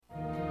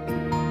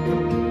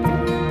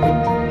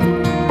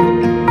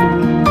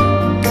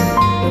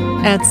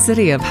At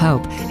City of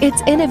Hope,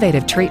 its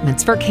innovative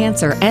treatments for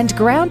cancer and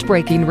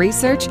groundbreaking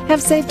research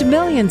have saved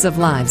millions of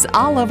lives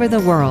all over the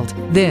world.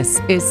 This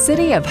is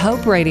City of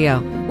Hope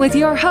Radio with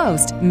your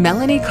host,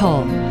 Melanie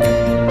Cole.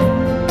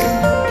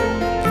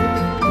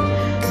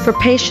 For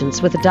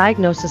patients with a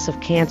diagnosis of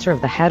cancer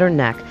of the head or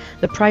neck,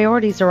 the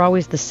priorities are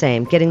always the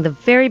same: getting the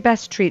very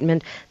best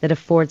treatment that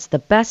affords the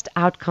best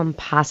outcome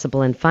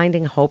possible and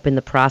finding hope in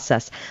the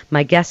process.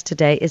 My guest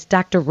today is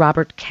Dr.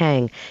 Robert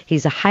Kang.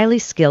 He's a highly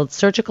skilled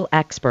surgical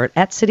expert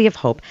at City of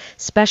Hope,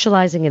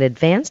 specializing in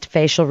advanced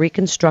facial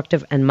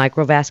reconstructive and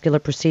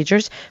microvascular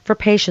procedures for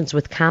patients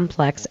with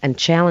complex and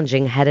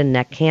challenging head and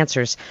neck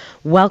cancers.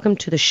 Welcome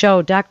to the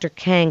show, Dr.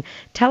 Kang.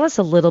 Tell us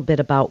a little bit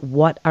about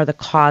what are the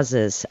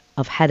causes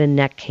of head and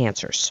neck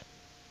cancers.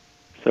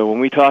 So when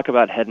we talk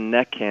about head and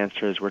neck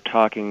cancers, we're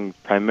talking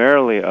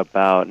primarily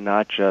about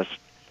not just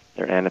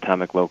their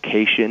anatomic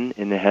location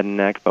in the head and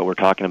neck, but we're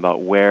talking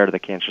about where the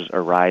cancers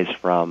arise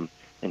from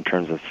in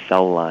terms of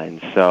cell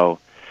lines. So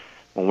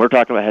when we're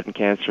talking about head and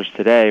cancers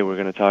today, we're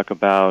going to talk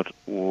about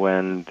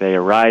when they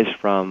arise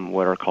from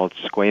what are called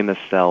squamous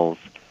cells,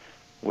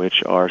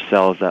 which are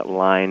cells that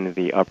line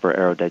the upper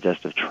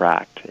aerodigestive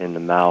tract in the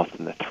mouth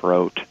and the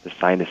throat, the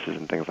sinuses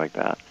and things like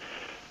that.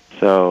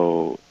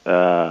 So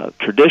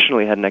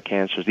traditionally, head and neck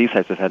cancers, these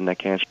types of head and neck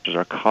cancers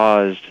are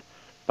caused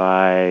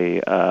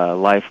by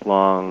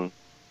lifelong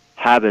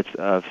habits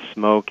of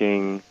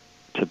smoking,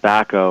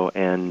 tobacco,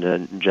 and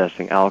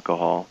ingesting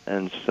alcohol.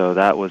 And so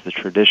that was the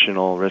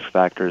traditional risk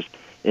factors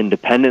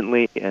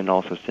independently and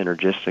also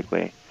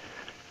synergistically.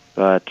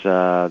 But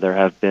there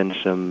have been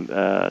some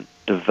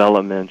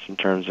developments in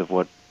terms of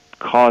what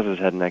causes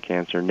head and neck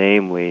cancer,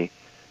 namely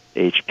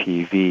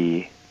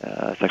HPV,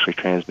 sexually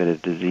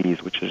transmitted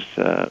disease, which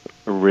has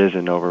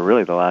arisen over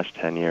really the last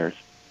 10 years.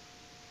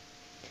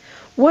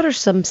 What are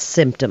some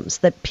symptoms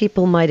that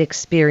people might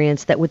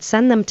experience that would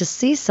send them to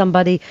see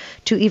somebody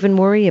to even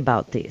worry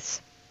about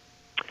these?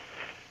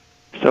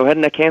 So head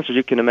and neck cancers,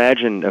 you can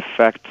imagine, can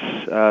affect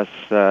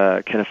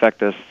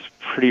us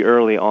pretty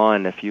early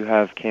on. If you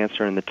have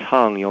cancer in the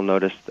tongue, you'll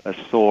notice a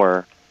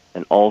sore,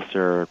 an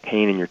ulcer,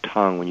 pain in your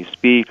tongue when you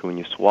speak or when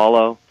you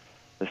swallow.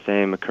 The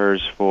same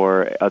occurs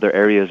for other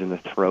areas in the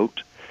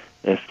throat.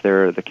 If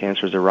the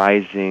cancer is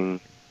arising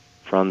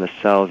from the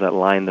cells that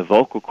line the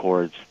vocal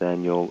cords,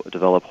 then you'll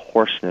develop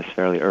hoarseness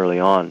fairly early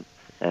on.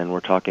 And we're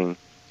talking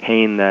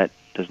pain that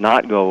does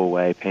not go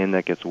away, pain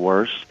that gets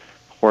worse,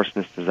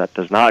 hoarseness that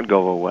does not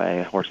go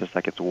away, hoarseness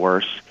that gets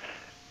worse.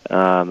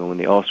 And when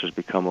the ulcers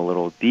become a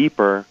little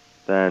deeper,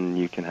 then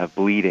you can have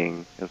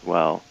bleeding as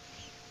well.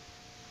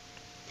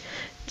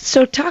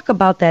 So talk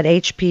about that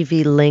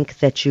HPV link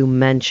that you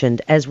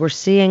mentioned. As we're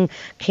seeing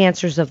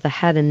cancers of the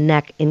head and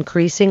neck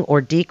increasing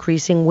or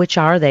decreasing, which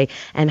are they,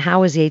 and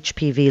how is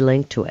HPV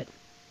linked to it?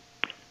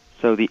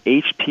 So the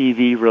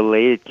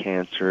HPV-related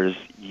cancers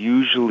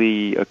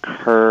usually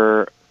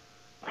occur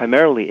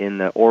primarily in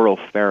the oral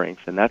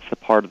pharynx, and that's the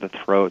part of the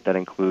throat that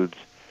includes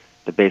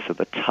the base of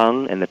the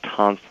tongue and the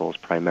tonsils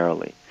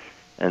primarily.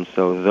 And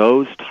so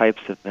those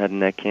types of head and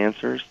neck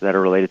cancers that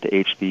are related to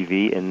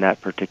HPV in that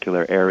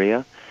particular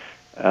area,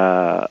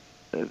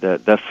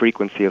 the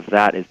frequency of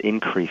that is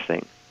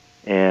increasing,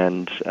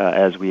 and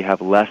as we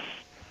have less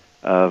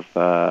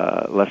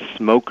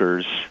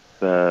smokers,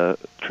 the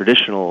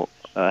traditional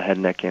head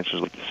and neck cancers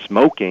like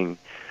smoking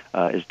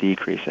is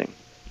decreasing.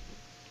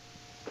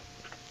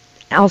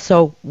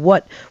 Also,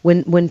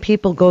 when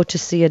people go to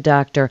see a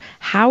doctor,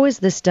 how is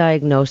this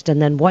diagnosed,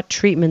 and then what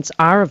treatments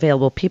are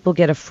available? People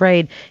get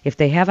afraid if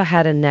they have a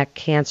head and neck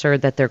cancer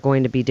that they're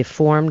going to be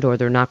deformed or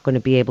they're not going to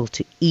be able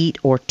to eat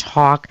or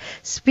talk.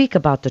 Speak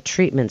about the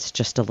treatments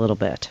just a little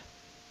bit.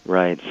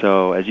 Right.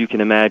 So as you can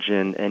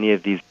imagine, any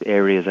of these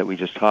areas that we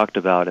just talked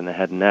about in the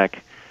head and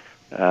neck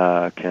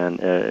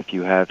if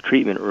you have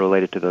treatment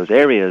related to those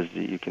areas,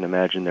 you can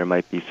imagine there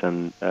might be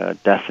some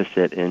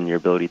deficit in your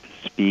ability to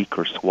speak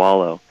or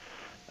swallow.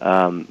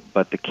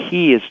 But the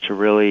key is to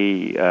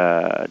really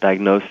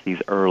diagnose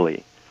these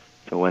early.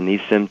 So when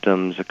these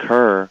symptoms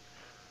occur,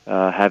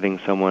 having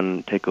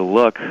someone take a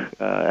look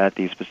at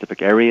these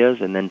specific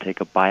areas and then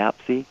take a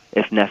biopsy,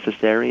 if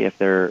necessary, if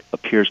there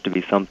appears to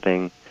be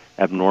something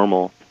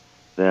abnormal,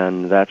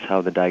 then that's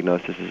how the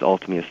diagnosis is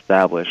ultimately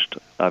established.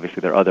 Obviously,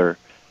 there are other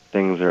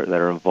things that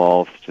are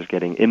involved, just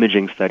getting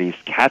imaging studies,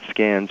 CAT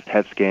scans,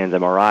 PET scans,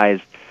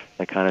 MRIs,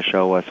 that kind of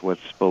show us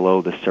what's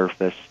below the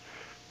surface.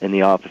 In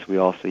the office, we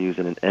also use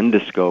an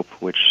endoscope,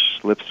 which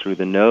slips through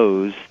the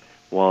nose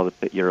while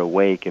you're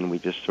awake, and we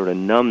just sort of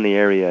numb the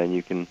area, and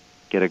you can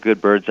get a good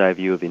bird's eye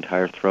view of the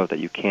entire throat that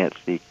you can't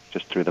see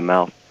just through the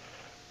mouth.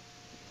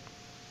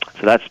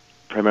 So that's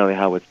primarily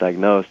how it's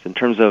diagnosed. In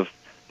terms of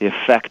the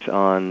effect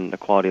on the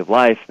quality of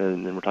life,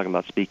 and we're talking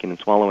about speaking and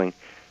swallowing,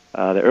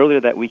 the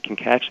earlier that we can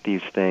catch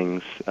these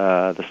things,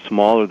 the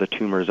smaller the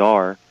tumors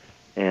are,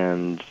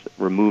 and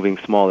removing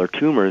smaller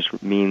tumors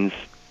means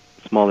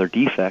smaller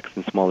defects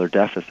and smaller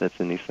deficits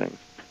in these things.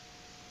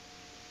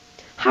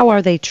 How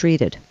are they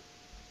treated?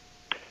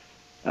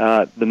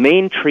 The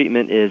main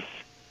treatment is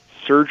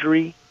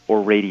surgery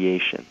or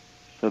radiation.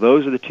 So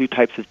those are the two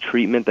types of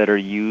treatment that are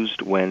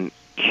used when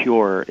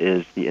cure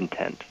is the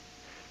intent.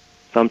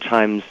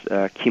 Sometimes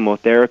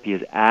chemotherapy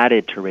is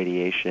added to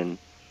radiation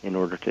in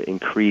order to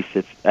increase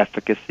its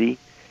efficacy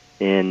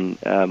in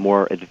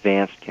more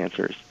advanced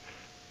cancers.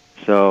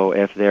 So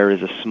if there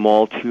is a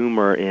small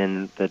tumor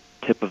in the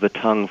tip of the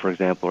tongue, for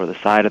example, or the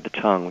side of the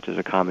tongue, which is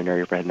a common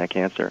area for head and neck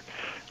cancer,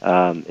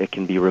 it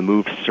can be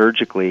removed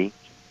surgically.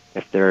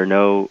 If there are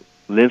no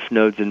lymph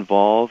nodes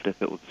involved,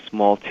 if it was a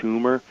small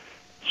tumor,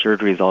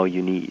 surgery is all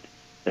you need.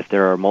 If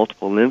there are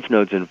multiple lymph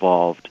nodes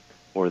involved,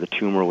 or the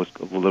tumor was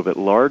a little bit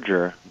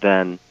larger,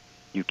 then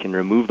you can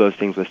remove those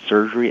things with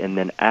surgery and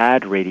then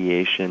add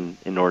radiation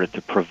in order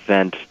to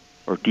prevent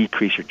or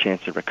decrease your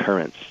chance of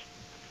recurrence.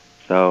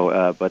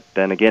 So, but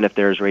then again, if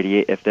there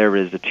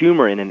is a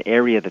tumor in an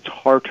area that's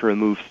hard to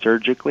remove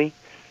surgically,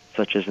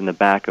 such as in the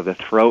back of the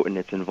throat, and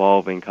it's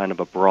involving kind of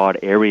a broad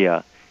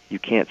area, you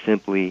can't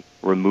simply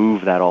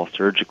remove that all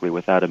surgically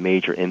without a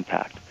major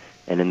impact.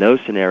 And in those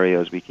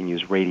scenarios, we can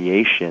use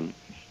radiation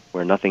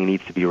where nothing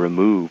needs to be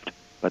removed,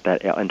 but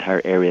that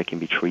entire area can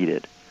be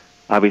treated.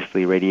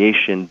 Obviously,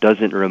 radiation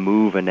doesn't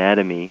remove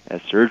anatomy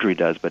as surgery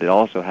does, but it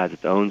also has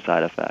its own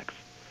side effects.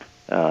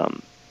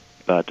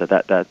 But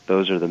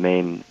those are the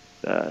main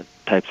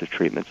types of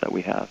treatments that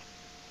we have.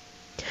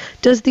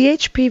 Does the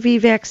HPV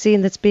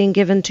vaccine that's being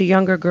given to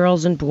younger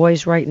girls and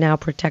boys right now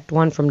protect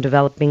one from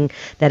developing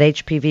that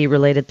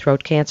HPV-related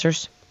throat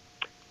cancers?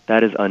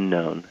 That is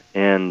unknown,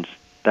 and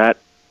that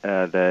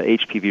the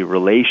HPV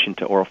relation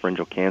to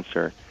oropharyngeal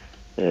cancer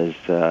is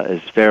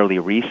fairly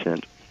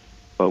recent.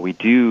 But we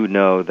do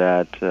know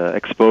that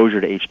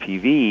exposure to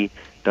HPV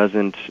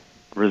doesn't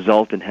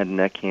result in head and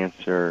neck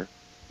cancer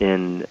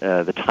in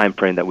the time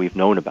frame that we've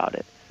known about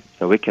it.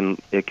 So it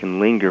can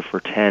linger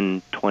for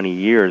 10, 20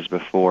 years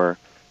before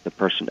the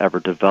person ever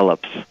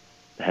develops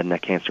head and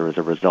neck cancer as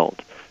a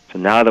result. So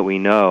now that we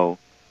know,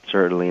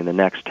 certainly in the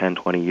next 10,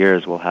 20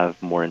 years, we'll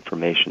have more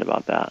information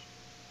about that.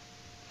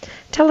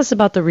 Tell us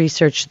about the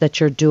research that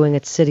you're doing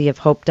at City of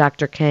Hope,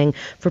 Dr. Kang,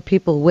 for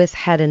people with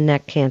head and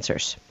neck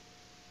cancers.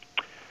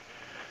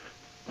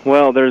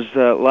 Well, there's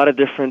a lot of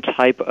different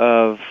type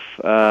of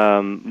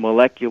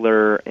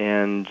molecular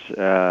and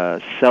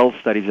cell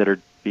studies that are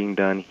being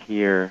done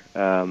here.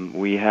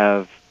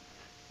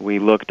 We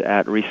looked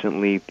at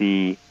recently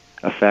the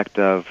effect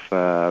of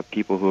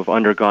people who have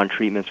undergone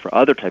treatments for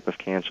other type of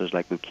cancers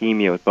like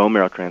leukemia with bone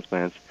marrow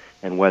transplants,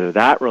 and whether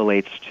that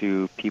relates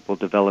to people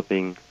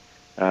developing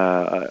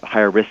a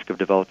higher risk of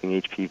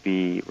developing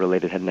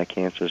HPV-related head and neck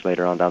cancers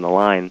later on down the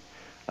line.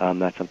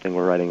 That's something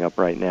we're writing up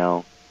right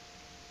now.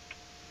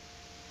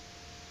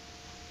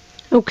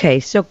 Okay,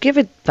 so give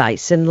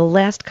advice in the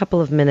last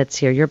couple of minutes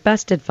here, your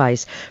best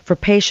advice for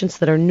patients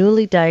that are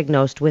newly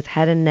diagnosed with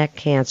head and neck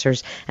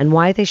cancers and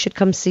why they should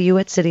come see you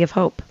at City of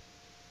Hope.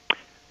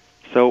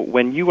 So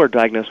when you are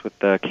diagnosed with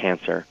the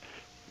cancer,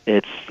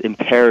 it's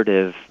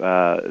imperative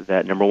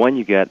that, number one,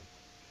 you get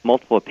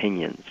multiple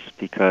opinions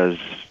because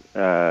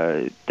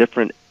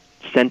different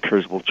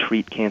centers will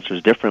treat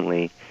cancers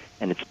differently,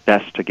 and it's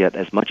best to get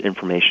as much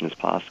information as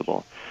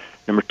possible.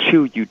 Number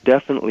two, you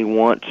definitely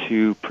want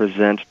to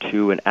present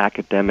to an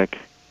academic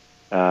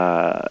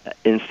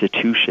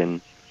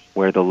institution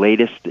where the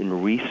latest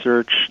in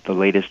research, the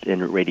latest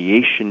in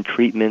radiation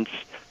treatments,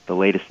 the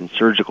latest in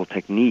surgical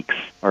techniques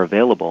are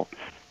available.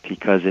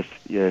 Because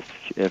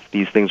if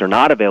these things are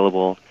not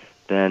available,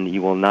 then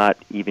you will not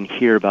even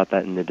hear about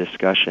that in the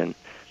discussion.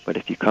 But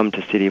if you come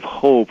to City of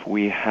Hope,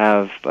 we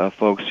have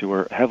folks who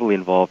are heavily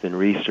involved in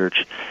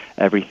research.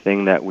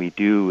 Everything that we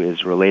do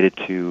is related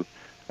to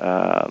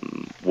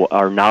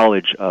our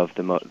knowledge of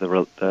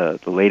the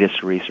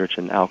latest research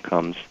and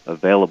outcomes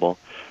available.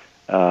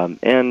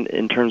 And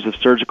in terms of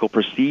surgical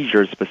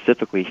procedures,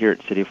 specifically here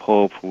at City of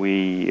Hope,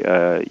 we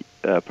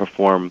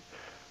perform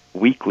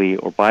weekly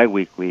or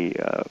biweekly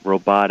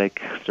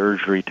robotic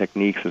surgery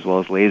techniques as well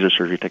as laser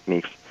surgery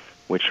techniques,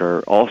 which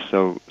are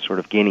also sort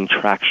of gaining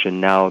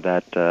traction now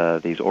that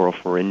these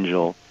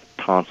oropharyngeal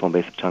tonsil and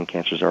base of tongue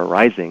cancers are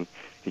arising,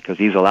 because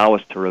these allow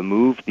us to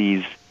remove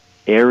these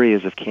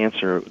areas of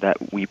cancer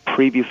that we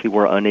previously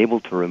were unable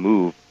to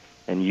remove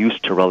and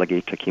used to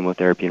relegate to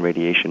chemotherapy and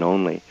radiation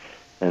only.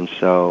 And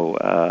so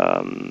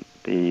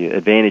the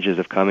advantages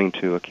of coming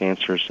to a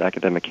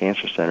academic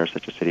cancer center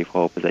such as City of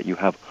Hope is that you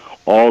have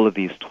all of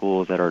these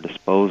tools at our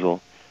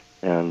disposal,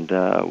 and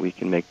we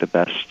can make the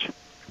best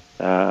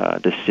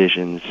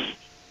decisions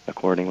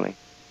accordingly.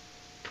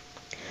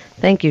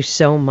 Thank you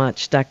so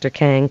much, Dr.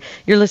 Kang.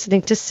 You're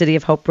listening to City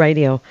of Hope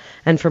Radio.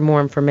 And for more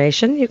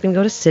information, you can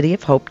go to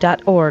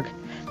cityofhope.org.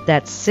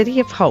 That's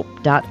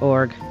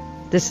cityofhope.org.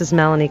 This is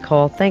Melanie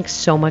Cole. Thanks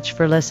so much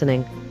for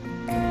listening.